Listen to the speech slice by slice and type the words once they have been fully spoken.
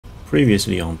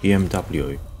Previously on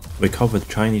BMW, we covered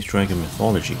Chinese dragon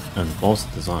mythology and boss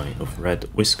design of Red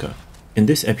Whisker. In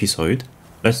this episode,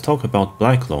 let's talk about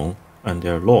Blacklong and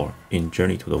their lore in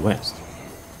Journey to the West.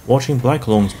 Watching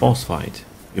Blacklong's boss fight,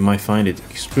 you might find it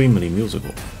extremely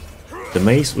musical. The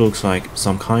mace looks like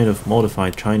some kind of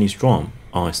modified Chinese drum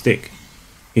on a stick.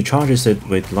 He charges it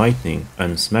with lightning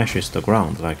and smashes the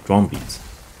ground like drum beats.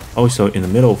 Also, in the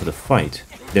middle of the fight,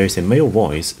 there is a male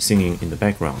voice singing in the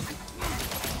background.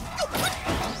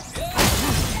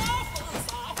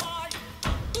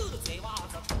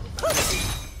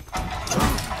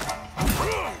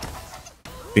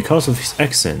 Because of his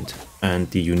accent and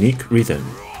the unique rhythm,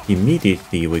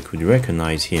 immediately we could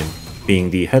recognize him being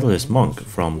the Headless Monk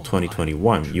from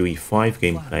 2021 UE5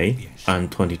 gameplay and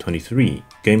 2023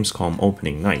 Gamescom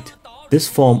opening night. This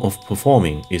form of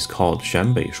performing is called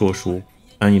陕北说书,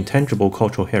 an intangible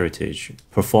cultural heritage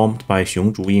performed by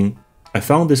Xiong Zhuying. I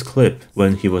found this clip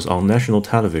when he was on national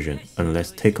television, and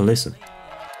let's take a listen.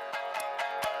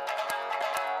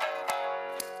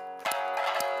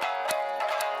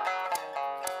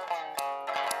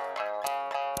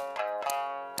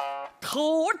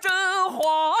 头征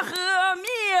黄河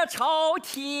面朝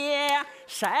天，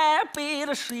山北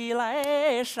的水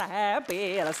来山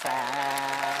北了山，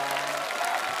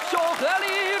小河里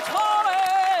潮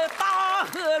来大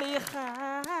河里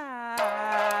喊，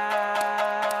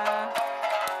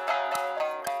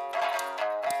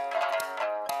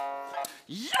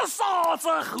一嗓子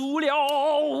吼了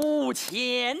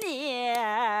5000年。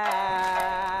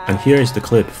 And here is the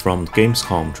clip from the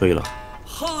Gamescom trailer.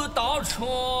 后当初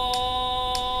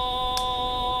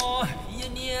一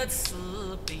念慈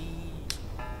悲，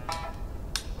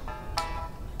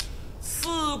四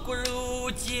骨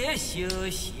肉艰辛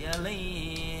血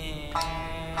泪。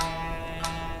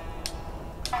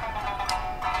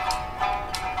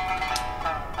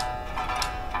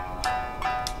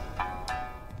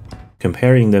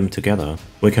 Comparing them together,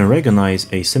 we can recognize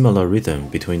a similar rhythm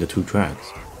between the two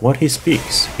tracks. What he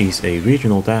speaks is a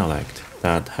regional dialect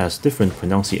that has different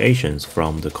pronunciations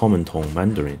from the common tongue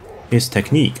Mandarin. His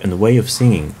technique and way of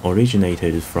singing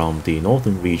originated from the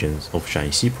northern regions of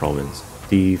Shanxi province.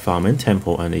 The Famen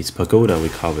Temple and its pagoda we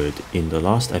covered in the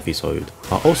last episode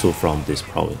are also from this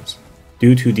province.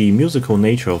 Due to the musical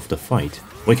nature of the fight,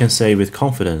 we can say with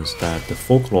confidence that the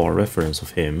folklore reference of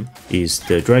him is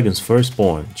the dragon's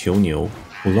firstborn, Qiu Niu,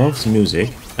 who loves music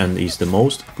and is the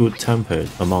most good-tempered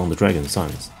among the dragon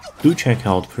sons. Do check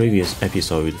out previous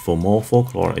episode for more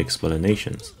folklore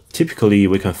explanations. Typically,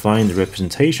 we can find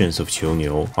representations of Qiu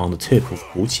Niu on the tip of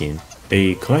Wuqing,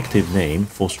 a collective name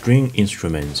for string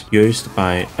instruments used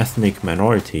by ethnic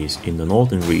minorities in the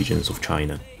northern regions of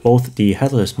China. Both the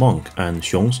Headless Monk and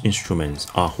Xiong's instruments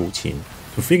are Wuqing.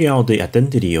 To figure out the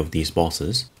identity of these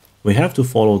bosses, we have to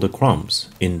follow the crumbs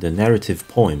in the narrative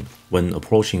poem when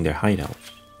approaching their hideout.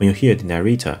 When you hear the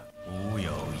narrator, 无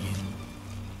有因，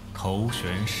头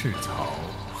悬是草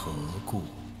何故?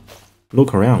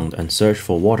 Look around and search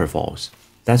for waterfalls.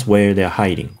 That's where they're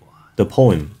hiding. The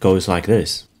poem goes like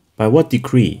this. By what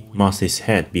decree must his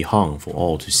head be hung for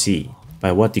all to see?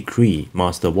 By what decree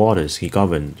must the waters he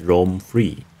governed roam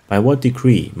free? By what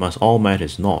decree must all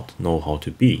matters not know how to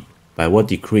be? By what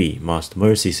decree must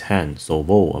mercy's hand so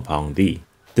woe upon thee?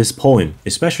 This poem,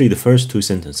 especially the first two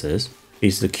sentences,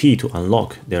 is the key to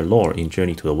unlock their lore in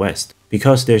Journey to the West,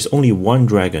 because there's only one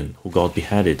dragon who got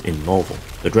beheaded in the novel,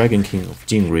 the Dragon King of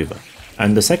Jing River.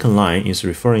 And the second line is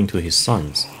referring to his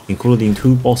sons, including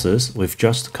two bosses we've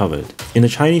just covered. In the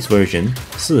Chinese version,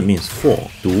 四 means four,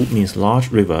 Du means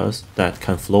large rivers that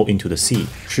can flow into the sea,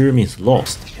 Shi means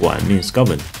lost, Guan means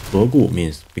govern, Gu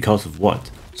means because of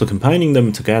what. So combining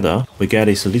them together, we get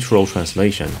its literal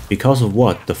translation, because of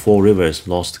what the four rivers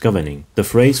lost governing. The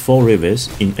phrase four rivers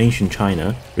in ancient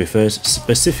China refers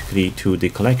specifically to the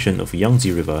collection of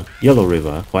Yangtze River, Yellow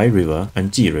River, Huai River,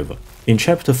 and Ji River. In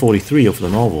chapter 43 of the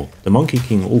novel, the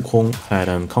Monkeyking Wukong had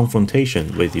a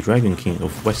confrontation with the Dragon King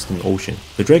of Western Ocean.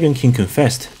 The Dragon King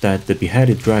confessed that the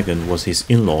beheaded dragon was his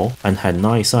in-law and had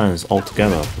 9 sons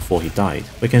altogether before he died.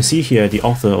 We can see here the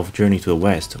author of Journey to the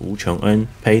West, Wu Cheng'en,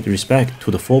 paid respect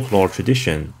to the folklore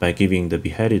tradition by giving the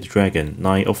beheaded dragon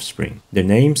 9 offspring. Their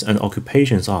names and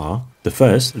occupations are: the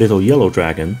first, Little Yellow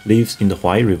Dragon, lives in the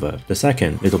Huai River. The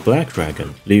second, Little Black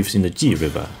Dragon, lives in the Ji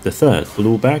River. The third,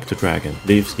 Blue-backed Dragon,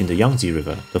 lives in the Yangtze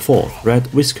River. The fourth, Red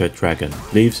Whiskered Dragon,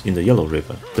 lives in the Yellow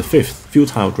River. The fifth,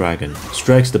 Futile Dragon,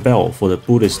 strikes the bell for the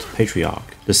Buddhist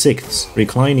patriarch. The sixth,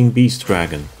 Reclining Beast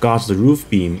Dragon, guards the roof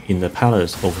beam in the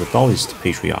palace of the Taoist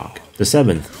patriarch. The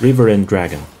seventh, Riverine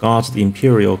Dragon, guards the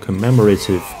imperial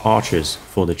commemorative arches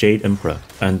for the Jade Emperor.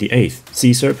 And the eighth,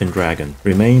 Sea Serpent Dragon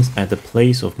remains at the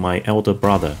place of my elder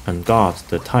brother and guards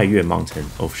the Taiyue Mountain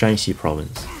of Shanxi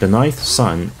Province. The 9th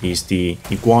son is the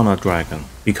Iguana Dragon.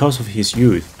 Because of his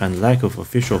youth and lack of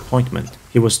official appointment,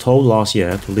 he was told last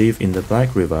year to live in the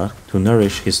Black River to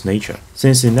nourish his nature.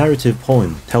 Since the narrative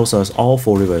poem tells us all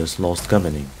 4 rivers lost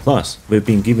governing, plus we've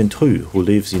been given 2 who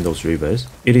lives in those rivers,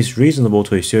 it is reasonable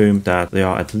to assume that there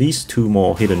are at least 2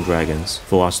 more hidden dragons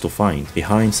for us to find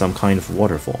behind some kind of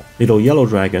waterfall. Little Yellow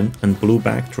Dragon and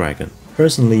Blueback Dragon.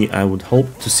 Personally, I would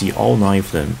hope to see all 9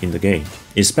 of them in the game,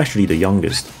 especially the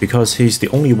youngest, because he's the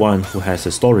only one who has a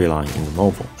storyline in the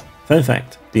novel. Fun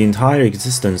fact, the entire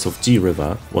existence of Ji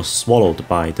River was swallowed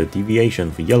by the deviation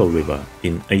of Yellow River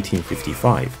in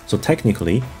 1855, so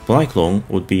technically, Blacklong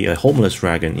would be a homeless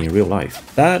dragon in real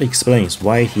life. That explains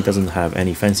why he doesn't have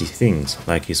any fancy things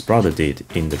like his brother did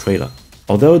in the trailer.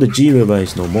 Although the Ji River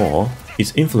is no more,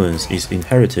 its influence is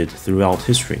inherited throughout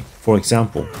history. For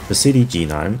example, the city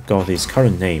Jinan got its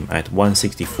current name at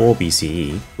 164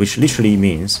 BCE, which literally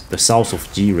means the south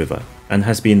of Ji River, and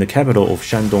has been the capital of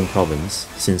Shandong province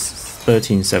since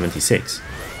 1376.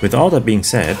 With all that being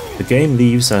said, the game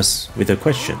leaves us with a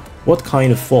question. What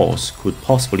kind of force could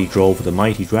possibly drove the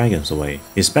mighty dragons away,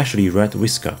 especially Red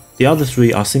Whisker? The other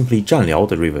 3 are simply 占领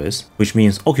the rivers, which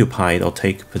means occupied or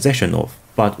take possession of.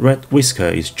 But Red Whisker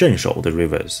is 镇守 the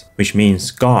rivers, which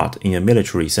means guard in a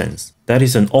military sense. That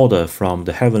is an order from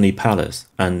the Heavenly Palace,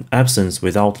 and absence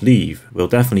without leave will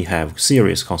definitely have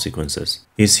serious consequences.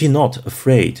 Is he not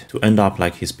afraid to end up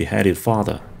like his beheaded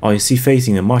father, or is he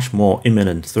facing a much more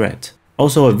imminent threat?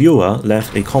 Also, a viewer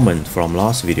left a comment from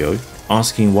last video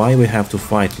asking why we have to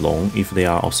fight Long if they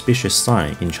are auspicious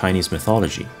sign in Chinese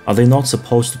mythology. Are they not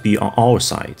supposed to be on our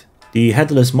side? The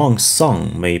Headless Monk's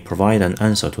song may provide an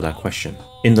answer to that question.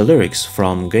 In the lyrics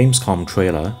from Gamescom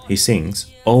trailer, he sings,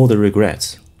 "All the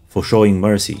regrets for showing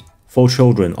mercy, 4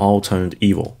 children all turned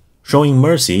evil." Showing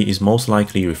mercy is most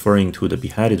likely referring to the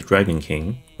beheaded Dragon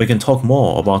King. We can talk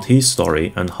more about his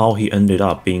story and how he ended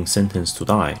up being sentenced to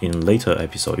die in later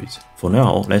episodes. For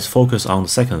now, let's focus on the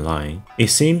second line. It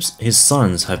seems his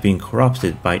sons have been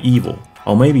corrupted by evil,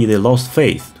 or maybe they lost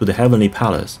faith to the Heavenly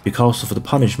Palace because of the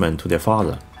punishment to their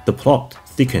father. The plot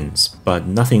thickens, but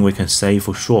nothing we can say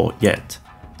for sure yet.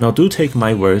 Now do take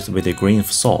my words with a grain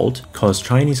of salt, cause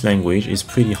Chinese language is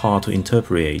pretty hard to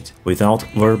interpret without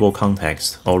verbal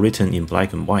context or written in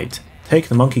black and white. Take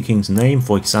the Monkeyking's name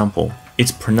for example.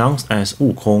 It's pronounced as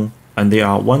Wukong, and there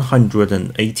are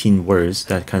 118 words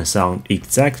that can sound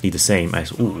exactly the same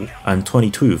as Wu, and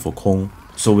 22 for Kong.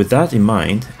 So with that in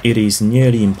mind, it is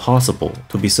nearly impossible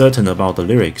to be certain about the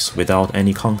lyrics without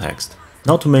any context.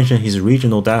 Not to mention his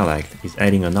regional dialect is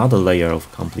adding another layer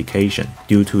of complication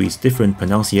due to its different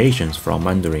pronunciations from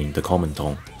Mandarin, the common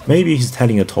tongue. Maybe he's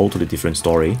telling a totally different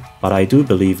story, but I do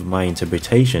believe my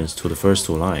interpretations to the first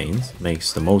 2 lines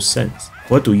makes the most sense.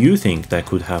 What do you think that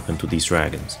could happen to these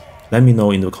dragons? Let me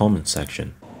know in the comments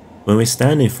section. When we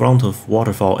stand in front of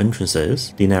waterfall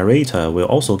entrances, the narrator will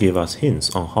also give us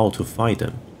hints on how to fight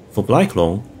them. For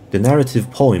Blacklong, the narrative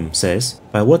poem says,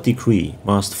 "By what decree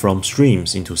must from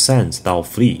streams into sands thou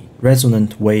flee?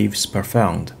 Resonant waves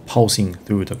profound, pulsing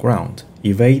through the ground.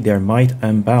 Evade their might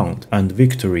unbound, and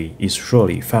victory is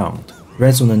surely found."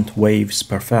 Resonant waves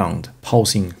profound,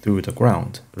 pulsing through the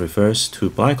ground refers to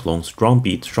Blacklong's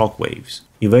drumbeat shockwaves.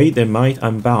 Evade their might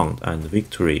unbound, and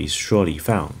victory is surely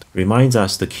found reminds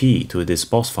us the key to this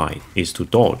boss fight is to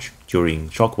dodge during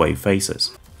shockwave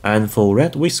phases. And for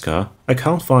Red Whisker, I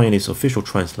can't find its official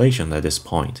translation at this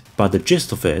point, but the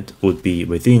gist of it would be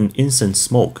within instant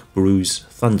smoke brews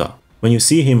thunder. When you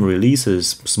see him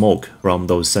releases smoke from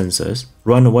those sensors,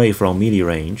 run away from melee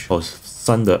range, or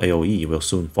thunder AoE will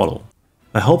soon follow.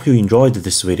 I hope you enjoyed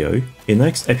this video. In the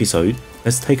next episode,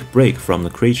 let's take a break from the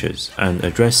creatures and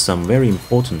address some very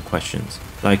important questions,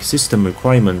 like system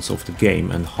requirements of the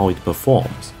game and how it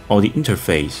performs, or the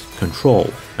interface, control,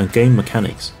 and game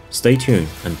mechanics. Stay tuned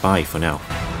and bye for now.